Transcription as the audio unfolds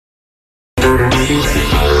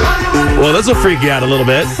Well, this will freak you out a little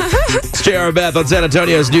bit. It's JR and Beth on San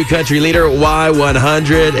Antonio's new country leader,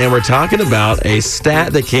 Y100, and we're talking about a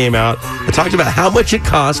stat that came out that talked about how much it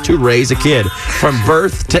costs to raise a kid from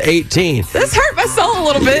birth to 18. This hurt my soul a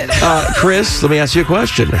little bit. Chris, let me ask you a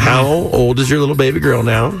question. How old is your little baby girl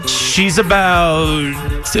now? She's going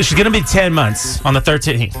to be 10 months on the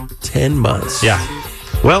 13th. 10 months. Yeah.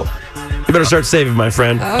 Well, you better start saving, my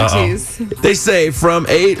friend. Oh, jeez. They say from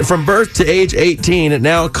birth to age 18, it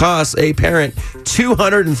now costs a parent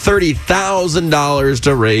 $230,000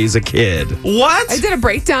 to raise a kid. What? I did a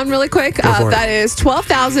breakdown really quick. That is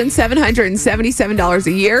 $12,777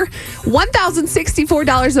 a year,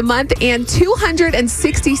 $1,064 a month, and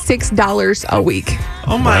 $266 a week.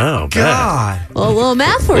 Oh, my Wow, God. A little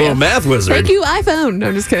math for you. Little math wizard. Thank you, iPhone. No,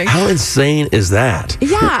 I'm just kidding. How insane is that?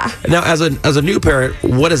 Yeah. Now, as a new parent,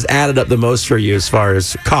 what has added up the most for you as far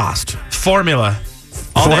as cost? Formula.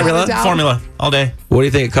 All Formula? Day. Formula. All day. What do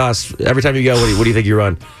you think it costs every time you go? What do you think you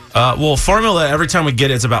run? Well, formula, every time we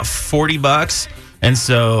get it, it's about $40. And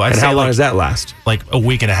so And how long does that last? Like a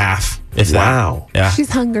week and a half. If Wow. That. Yeah. She's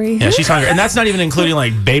hungry. Yeah, she's hungry. And that's not even including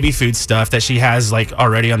like baby food stuff that she has like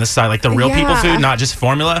already on the side, like the real people food, not just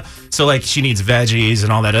formula. So like she needs veggies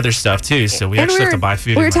and all that other stuff too. So we actually have to buy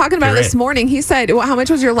food. We were talking about this morning. He said, well, how much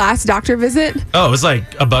was your last doctor visit? Oh, it was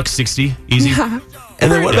like $1.60 easy. Yeah.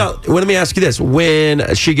 And then what about, let me ask you this.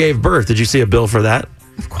 When she gave birth, did you see a bill for that?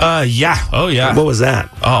 Yeah. Oh, yeah. What was that?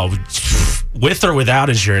 Oh, with or without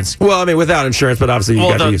insurance? Well, I mean, without insurance, but obviously you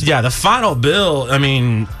got to use it. Yeah, the final bill, I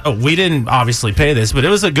mean, we didn't obviously pay this, but it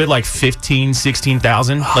was a good like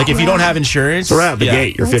 $16,000. Like if you don't have insurance. So right out the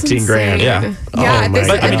gate, you're That's 15 grand. insane. Yeah.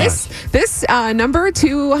 Yeah. This number,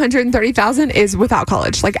 230,000, is without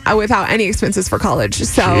college, like without any expenses for college.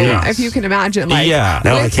 So Jeez. if you can imagine, like, Yeah.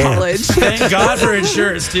 No, I with can't. college. Thank God for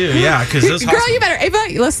insurance too. Yeah, because those Girl, you better,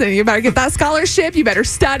 Ava, listen, you better get that scholarship. You better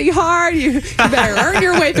study hard. You better earn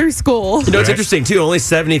your way through school. You know, it's interesting, too. Only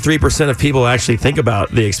 73% of people actually think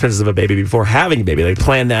about the expenses of a baby before having a baby. They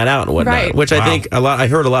plan that out and whatnot, Right. which I think I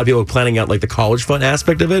heard a lot of people planning out like the college fund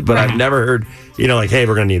aspect of it, but I've never heard, like, hey,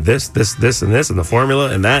 we're going to need this, and this, and the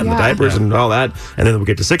formula and that, and the diapers and all that. And then we'll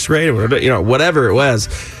get to sixth grade, and whatever it was.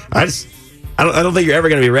 I don't think you're ever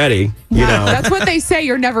going to be ready. You know, That's what they say.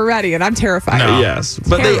 You're never ready, and I'm terrified. No. Yes,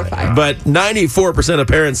 but Terrified. but 94% of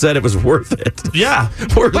parents said it was worth it. Yeah.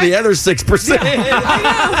 For the other 6%.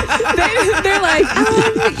 They're like,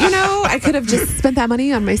 I could have just spent that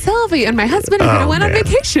money on myself and my husband. I could have went on man.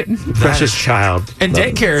 vacation. Precious child. And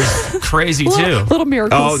daycare is crazy too. Little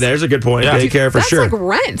miracles. Oh, there's a good point. Yeah. Daycare for That's sure. like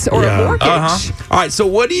rent or Yeah. a mortgage. All right, so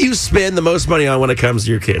what do you spend the most money on when it comes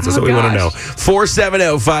to your kids? That's what we want to know.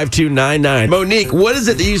 470-5299. Monique, what is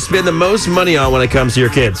it that you spend the most money on when it comes to your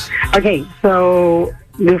kids? Okay, so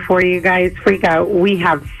before you guys freak out, we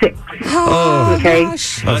have 6. Oh, okay.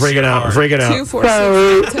 gosh. I'm freaking out. I'm freaking 2, out. 4,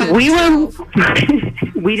 So 6, 10, we 12.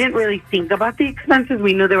 we didn't really think about the expenses.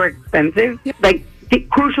 We knew they were expensive. Like, the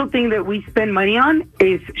crucial thing that we spend money on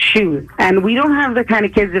is shoes. And we don't have the kind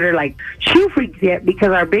of kids that are like shoe freaks yet,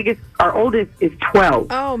 because our oldest is 12.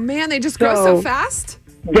 Oh, man, they just grow so fast?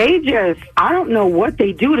 I don't know what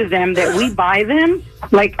they do to them that we buy them,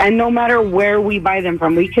 like, and no matter where we buy them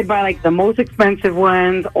from, we could buy like the most expensive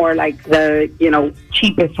ones or like the,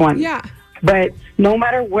 cheapest ones. Yeah. But no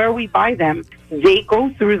matter where we buy them, they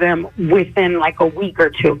go through them within like a week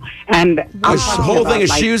or two. And A whole thing of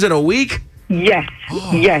shoes in a week? Yes,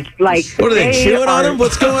 yes. Like, What are they chewing on them?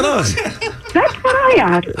 What's going on? That's what I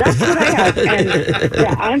asked. And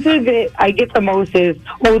the answer that I get the most is,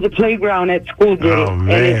 the playground at school did it. Man.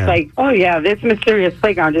 And it's like, this mysterious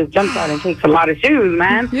playground just jumps out and takes a lot of shoes,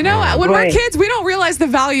 man. You know, when we're kids, we don't realize the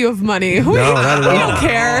value of money. We not at all. don't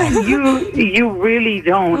care. You really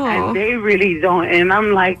don't, Aw. and they really don't. And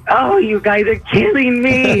I'm like, you guys are killing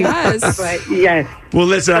me. Yes. But yes. Well,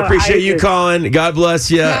 listen, I So appreciate you just- calling. God bless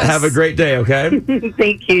you. Yes. Have a great day, okay?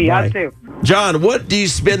 Thank you. Y'all Bye. too. John, what do you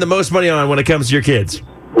spend the most money on when it comes to your kids?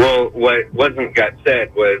 Well, what wasn't got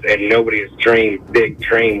said was, and nobody's big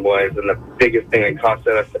dream was, and the biggest thing that cost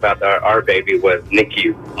us about our baby was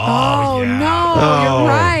NICU. Oh, yeah. no, Oh. you're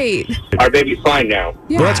right. Our baby's fine now.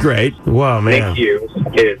 Yeah. Well, that's great. Wow, man.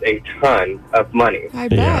 NICU is a ton of money. I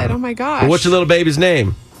bet. Yeah. Oh, my gosh. Well, what's your little baby's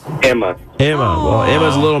name? Emma. Emma. Well,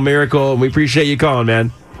 Emma's a little miracle, and we appreciate you calling,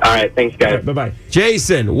 man. All right, thanks, guys. Bye-bye.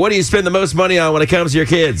 Jason, what do you spend the most money on when it comes to your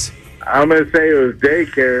kids? I'm going to say it was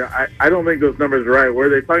daycare. I don't think those numbers are right. Were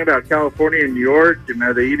they talking about California and New York? And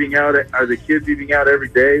are the kids eating out every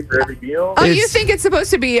day for every meal? Oh, you think it's supposed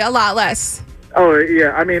to be a lot less? Oh,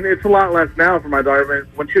 yeah. I mean, it's a lot less now for my daughter. I mean,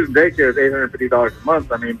 when she was in daycare, it's $850 a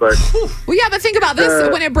month. I mean, but... Well, yeah, but think about this.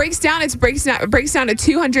 When it breaks down, it breaks down to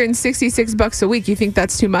 $266 a week. You think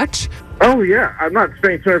that's too much? Oh, yeah. I'm not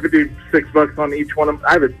spending $256 on each one of them.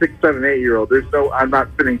 I have a 6, 7, 8-year-old. I'm not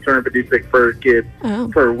spending $256 per kid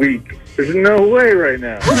per week. There's no way right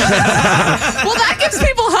now. Well, that gives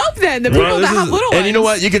people hope then. The people that have little ones. And you know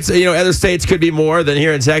what? You could say, other states could be more than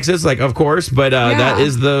here in Texas, like, of course, but that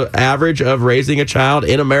is the average of raising a child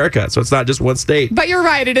in America. So it's not just one state. But you're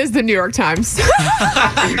right. It is the New York Times. That's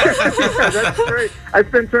great. I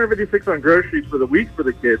spend $256 on groceries for the week for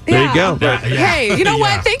the kids. There you go. Yeah. Hey, you know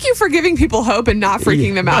what? Thank you for giving people hope and not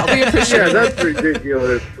freaking them out. We appreciate it. Yeah, that's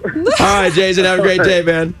ridiculous. All right, Jason, have a great day,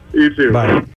 man. You too. Bye.